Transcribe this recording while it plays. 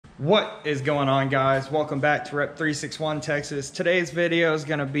What is going on, guys? Welcome back to Rep 361 Texas. Today's video is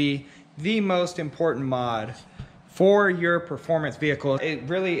going to be the most important mod for your performance vehicle. It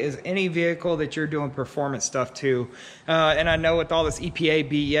really is any vehicle that you're doing performance stuff to. And I know with all this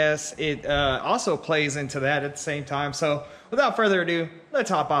EPA BS, it also plays into that at the same time. So without further ado,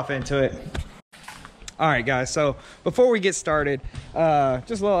 let's hop off into it. All right, guys, so before we get started, just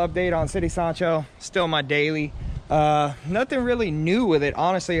a little update on City Sancho. Still my daily. Nothing really new with it,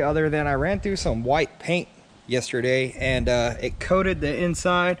 honestly, other than I ran through some white paint yesterday and it coated the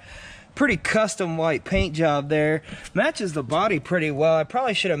inside. Pretty custom white paint job there. Matches the body pretty well. I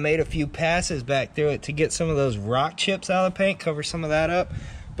probably should have made a few passes back through it to get some of those rock chips out of the paint, cover some of that up.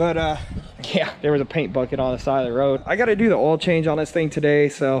 But yeah, there was a paint bucket on the side of the road. I got to do the oil change on this thing today,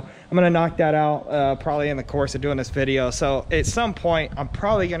 so I'm going to knock that out probably in the course of doing this video. So at some point, I'm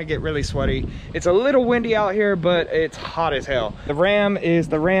probably going to get really sweaty. It's a little windy out here, but it's hot as hell. The Ram is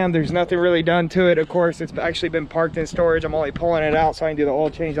the Ram. There's nothing really done to it. Of course, it's actually been parked in storage. I'm only pulling it out so I can do the oil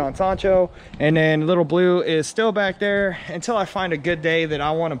change on Sancho. And then Little Blue is still back there until I find a good day that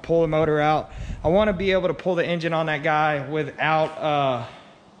I want to pull the motor out. I want to be able to pull the engine on that guy without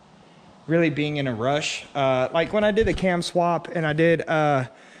really being in a rush. Like when I did the cam swap and I did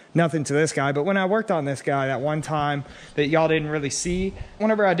nothing to this guy, but when I worked on this guy that one time that y'all didn't really see,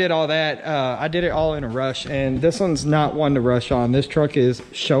 whenever I did all that, I did it all in a rush, and this one's not one to rush on. This truck is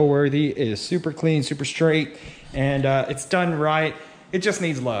show worthy. It is super clean, super straight, and it's done right. It just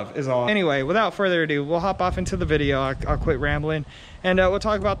needs love is all. Anyway, without further ado, we'll hop off into the video. I'll quit rambling, and we'll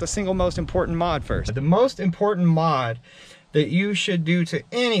talk about the single most important mod first. The most important mod that you should do to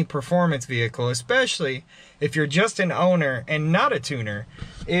any performance vehicle, especially if you're just an owner and not a tuner,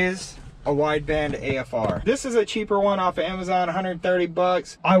 is a wideband AFR. This is a cheaper one off of Amazon, 130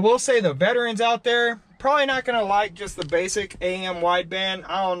 bucks. I will say the veterans out there probably not gonna like just the basic AM wideband.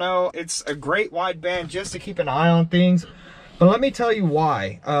 I don't know, it's a great wideband just to keep an eye on things. But let me tell you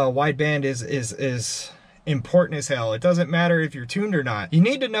why wideband is important as hell. It doesn't matter if you're tuned or not. You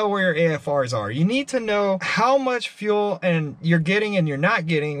need to know where your AFRs are. You need to know how much fuel and you're getting and you're not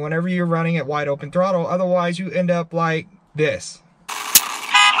getting whenever you're running at wide open throttle. Otherwise, you end up like this.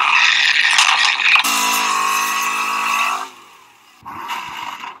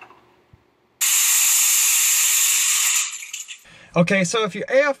 Okay, so if your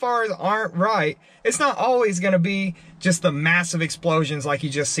AFRs aren't right, it's not always going to be just the massive explosions like you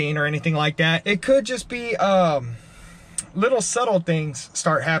just seen or anything like that. It could just be little subtle things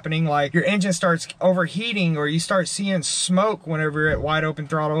start happening, like your engine starts overheating, or you start seeing smoke whenever you're at wide open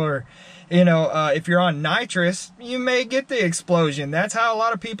throttle, or you know, if you're on nitrous, you may get the explosion. That's how a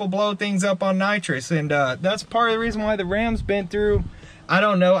lot of people blow things up on nitrous, and that's part of the reason why the Ram's been through, I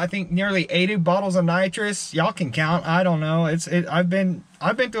don't know, I think nearly 80 bottles of nitrous. Y'all can count. I don't know. I've been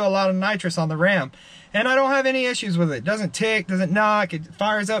through a lot of nitrous on the Ram, and I don't have any issues with it. Doesn't tick, doesn't knock. It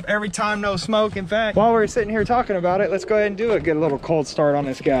fires up every time, no smoke. In fact, while we're sitting here talking about it, let's go ahead and do it. Get a little cold start on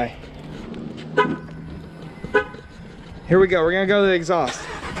this guy. Here we go. We're gonna go to the exhaust.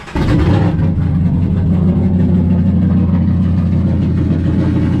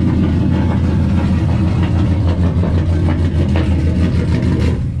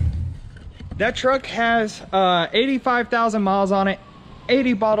 That truck has 85,000 miles on it,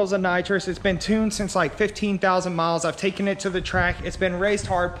 80 bottles of nitrous. It's been tuned since like 15,000 miles. I've taken it to the track. It's been raced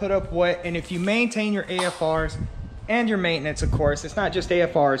hard, put up wet, and if you maintain your AFRs and your maintenance, of course, it's not just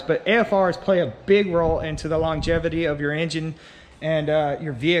AFRs, but AFRs play a big role into the longevity of your engine and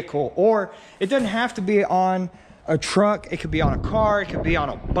your vehicle. Or it doesn't have to be on a truck, it could be on a car, it could be on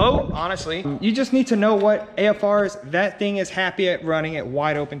a boat, honestly. You just need to know what AFRs that thing is happy at running at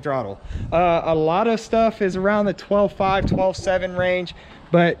wide open throttle. A lot of stuff is around the 12.5, 12.7 range,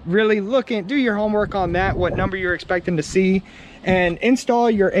 but really do your homework on that, what number you're expecting to see, and install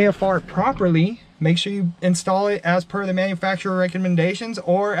your AFR properly. Make sure you install it as per the manufacturer recommendations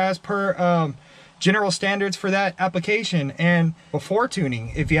or as per general standards for that application and before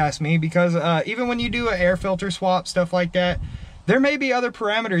tuning, if you ask me, because even when you do an air filter swap, stuff like that, there may be other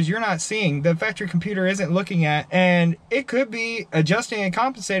parameters you're not seeing, the factory computer isn't looking at, and it could be adjusting and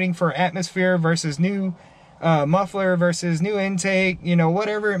compensating for atmosphere versus new muffler versus new intake, you know,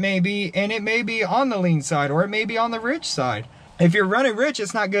 whatever it may be, and it may be on the lean side or it may be on the rich side. If you're running rich,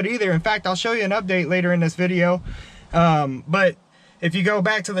 it's not good either. In fact, I'll show you an update later in this video, but if you go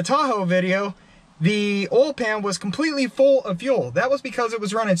back to the Tahoe video, the oil pan was completely full of fuel. That was because it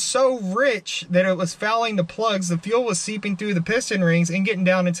was running so rich that it was fouling the plugs. The fuel was seeping through the piston rings and getting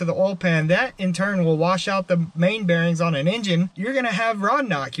down into the oil pan. That in turn will wash out the main bearings on an engine. You're gonna have rod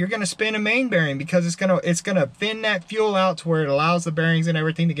knock. You're gonna spin a main bearing because it's gonna thin that fuel out to where it allows the bearings and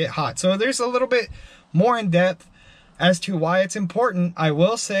everything to get hot. So there's a little bit more in depth as to why it's important. I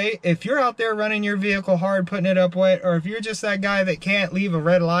will say, if you're out there running your vehicle hard, putting it up wet, or if you're just that guy that can't leave a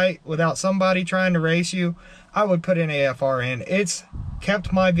red light without somebody trying to race you, I would put an AFR in. It's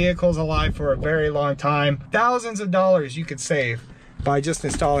kept my vehicles alive for a very long time. Thousands of dollars you could save by just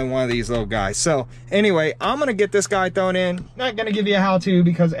installing one of these little guys. So anyway, I'm gonna get this guy thrown in. Not gonna give you a how-to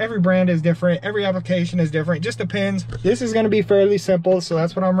because every brand is different, every application is different, it just depends. This is gonna be fairly simple, so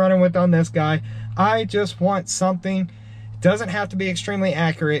that's what I'm running with on this guy. I just want something, it doesn't have to be extremely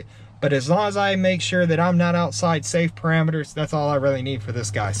accurate, but as long as I make sure that I'm not outside safe parameters, that's all I really need for this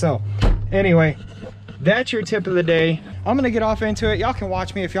guy. So anyway, that's your tip of the day. I'm gonna get off into it. Y'all can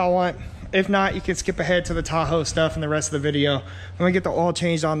watch me if y'all want. If not, you can skip ahead to the Tahoe stuff and the rest of the video. I'm gonna get the oil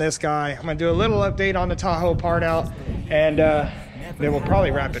changed on this guy. I'm gonna do a little update on the Tahoe part out, and then we'll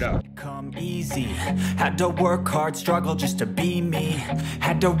probably wrap it up. Come easy, had to work hard, struggle just to be me.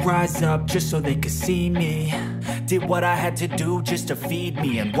 Had to rise up just so they could see me. Did what I had to do just to feed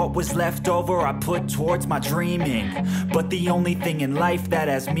me, and what was left over I put towards my dreaming. But the only thing in life that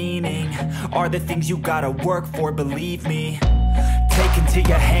has meaning are the things you gotta work for, believe me. Take into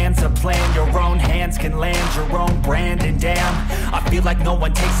your hands a plan, your own hands can land your own brand. And damn, I feel like no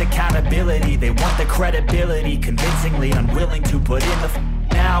one takes accountability. They want the credibility, convincingly unwilling to put in the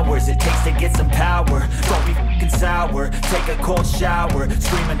hours it takes to get some power. Don't be f***ing sour, take a cold shower,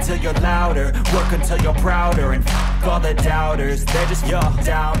 scream until you're louder, work until you're prouder, and f*** all the doubters, they're just your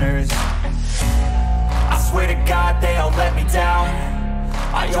downers. I swear to God they all let me down.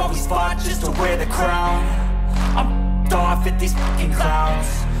 I always fought just to wear the crown. I'm off at these fucking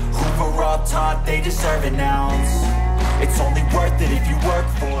clowns who were all taught they deserve an ounce. It's only worth it if you work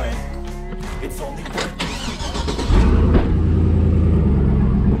for it. It's only worth it.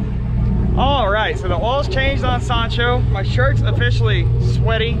 All right, so the oil's changed on Sancho. My shirt's officially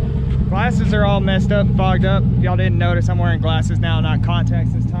sweaty. Glasses are all messed up and fogged up. If y'all didn't notice, I'm wearing glasses now, not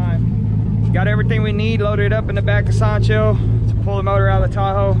contacts this time. Got everything we need loaded up in the back of Sancho to pull the motor out of the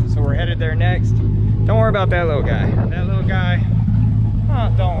Tahoe, so we're headed there next. Don't worry about that little guy. That little guy,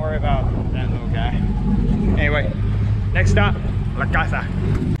 oh, don't worry about that little guy. Anyway, next stop, La Casa.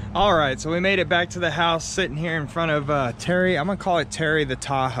 All right, so we made it back to the house, sitting here in front of Terry. I'm gonna call it Terry the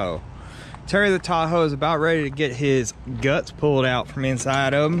Tahoe. Terry the Tahoe is about ready to get his guts pulled out from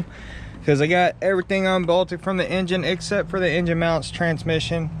inside of him, because I got everything unbolted from the engine except for the engine mounts,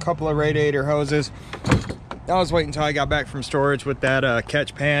 transmission, a couple of radiator hoses. I was waiting until I got back from storage with that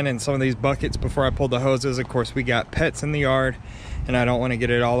catch pan and some of these buckets before I pulled the hoses. Of course, we got pets in the yard and I don't want to get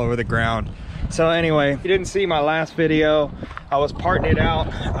it all over the ground. So anyway, if you didn't see my last video, I was parting it out.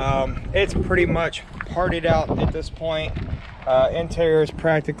 It's pretty much parted out at this point. Interior is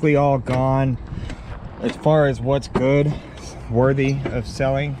practically all gone as far as what's good, worthy of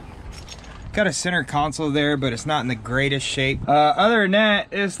selling. Got a center console there, but it's not in the greatest shape. Other than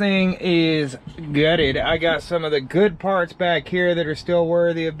that, this thing is gutted. I got some of the good parts back here that are still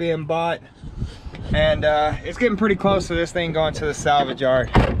worthy of being bought. And it's getting pretty close to this thing going to the salvage yard.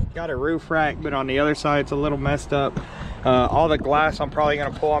 Got a roof rack, but on the other side, it's a little messed up. All the glass I'm probably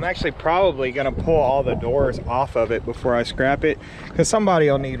gonna pull. I'm actually probably gonna pull all the doors off of it before I scrap it, because somebody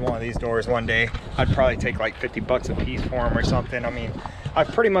will need one of these doors one day. I'd probably take like 50 bucks a piece for them or something. I mean,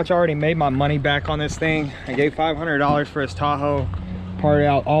 I've pretty much already made my money back on this thing. I gave $500 for his Tahoe, parted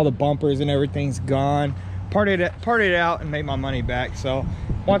out all the bumpers and everything's gone. Parted it out and made my money back. So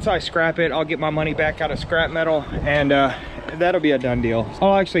once I scrap it, I'll get my money back out of scrap metal, and that'll be a done deal.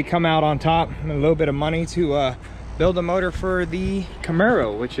 I'll actually come out on top with a little bit of money to build a motor for the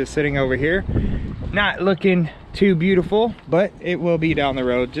Camaro, which is sitting over here. Not looking too beautiful, but it will be down the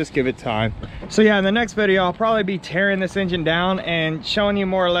road. Just give it time. So yeah, in the next video, I'll probably be tearing this engine down and showing you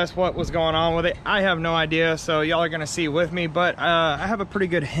more or less what was going on with it. I have no idea, so y'all are gonna see with me, but I have a pretty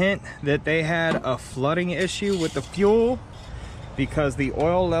good hint that they had a flooding issue with the fuel, because the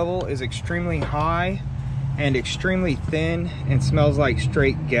oil level is extremely high and extremely thin and smells like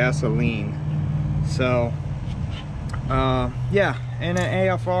straight gasoline. So yeah, in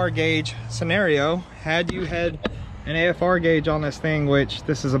an AFR gauge scenario, had you had an AFR gauge on this thing, which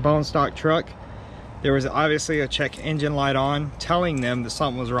this is a bone stock truck, there was obviously a check engine light on telling them that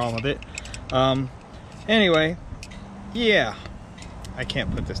something was wrong with it. Anyway, yeah, I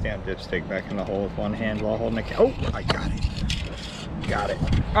can't put this damn dipstick back in the hole with one hand while holding the oh, I got it. got it.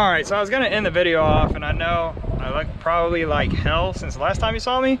 All right, so I was gonna end the video off, and I know I look probably like hell since the last time you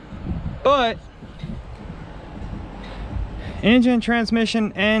saw me, but engine,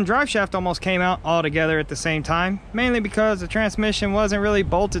 transmission, and drive shaft almost came out all together at the same time, mainly because the transmission wasn't really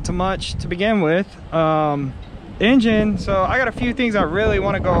bolted to much to begin with. Engine, so I got a few things I really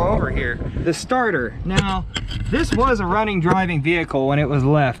want to go over here. The starter. Now, this was a running, driving vehicle when it was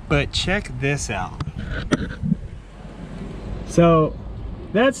left, but check this out. So,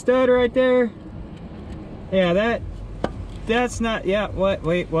 that stud right there, yeah, that's not, yeah, what,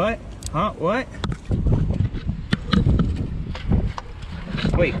 wait, what? Huh, what?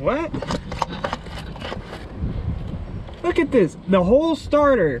 Wait, what? Look at this, the whole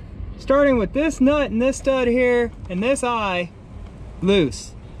starter, starting with this nut and this stud here and this eye,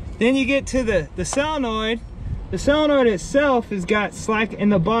 loose. Then you get to the solenoid. The solenoid itself has got slack in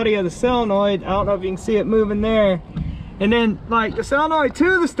the body of the solenoid. I don't know if you can see it moving there. And then, like, the solenoid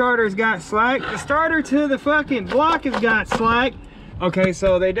to the starter's got slack. The starter to the fucking block has got slack. Okay,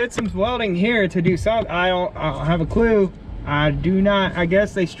 so they did some welding here to do something. I don't have a clue. I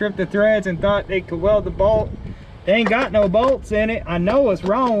guess they stripped the threads and thought they could weld the bolt. They ain't got no bolts in it. I know what's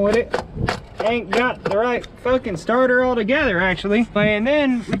wrong with it. Ain't got the right fucking starter altogether, actually. And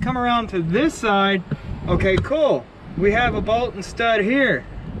then we come around to this side. Okay, cool. We have a bolt and stud here.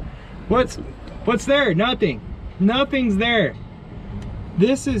 What's there? Nothing. Nothing's there.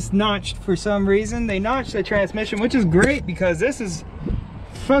 This is notched for some reason. They notched the transmission, which is great because this is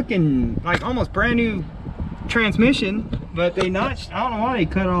fucking like almost brand new transmission, but they notched. I don't know why they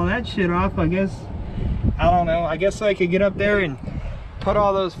cut all that shit off. I guess, I don't know. I guess I could get up there and put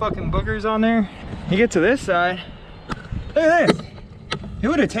all those fucking boogers on there. You get to this side. Look at this. It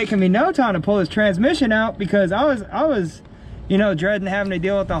would have taken me no time to pull this transmission out because I was, you know, dreading having to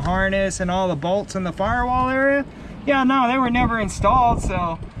deal with the harness and all the bolts in the firewall area. Yeah, no, they were never installed,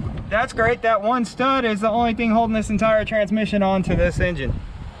 so that's great. That one stud is the only thing holding this entire transmission onto this engine.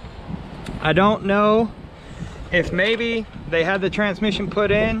 I don't know if maybe they had the transmission put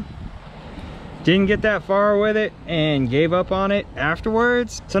in, didn't get that far with it, and gave up on it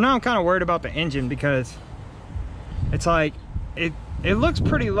afterwards. So now I'm kind of worried about the engine because it's like, it looks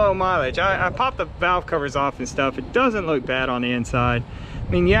pretty low mileage. I popped the valve covers off and stuff. It doesn't look bad on the inside.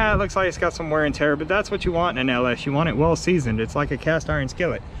 I mean, yeah, it looks like it's got some wear and tear, but that's what you want in an LS. You want it well seasoned. It's like a cast iron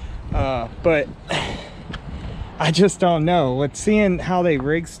skillet. But I just don't know. With seeing how they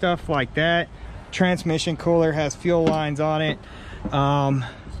rig stuff like that, transmission cooler has fuel lines on it.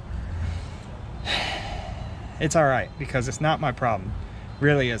 It's all right because it's not my problem.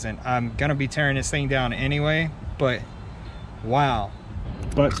 Really isn't. I'm gonna be tearing this thing down anyway, but wow.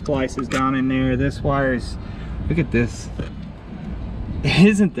 Butt splices down in there. This wire's, look at this.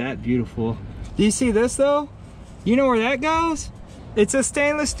 Isn't that beautiful? Do you see this though? You know where that goes? It's a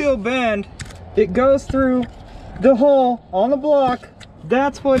stainless steel bend. It goes through the hole on the block.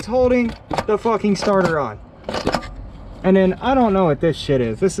 That's what's holding the fucking starter on. And then I don't know what this shit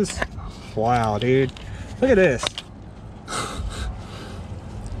is. This is, wow, dude. Look at this.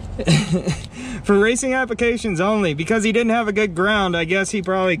 For racing applications only, because he didn't have a good ground. I guess he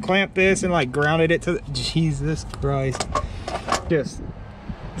probably clamped this and like grounded it to the, Jesus Christ. Just,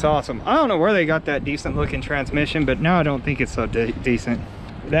 it's awesome. I don't know where they got that decent looking transmission, but now I don't think it's so decent.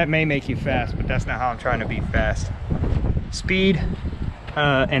 That may make you fast, but that's not how I'm trying to be fast. Speed,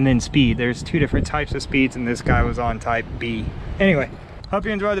 and then speed. There's two different types of speeds, and this guy was on type B. Anyway, hope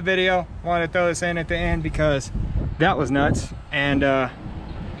you enjoyed the video. Wanted to throw this in at the end because that was nuts. And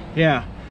yeah,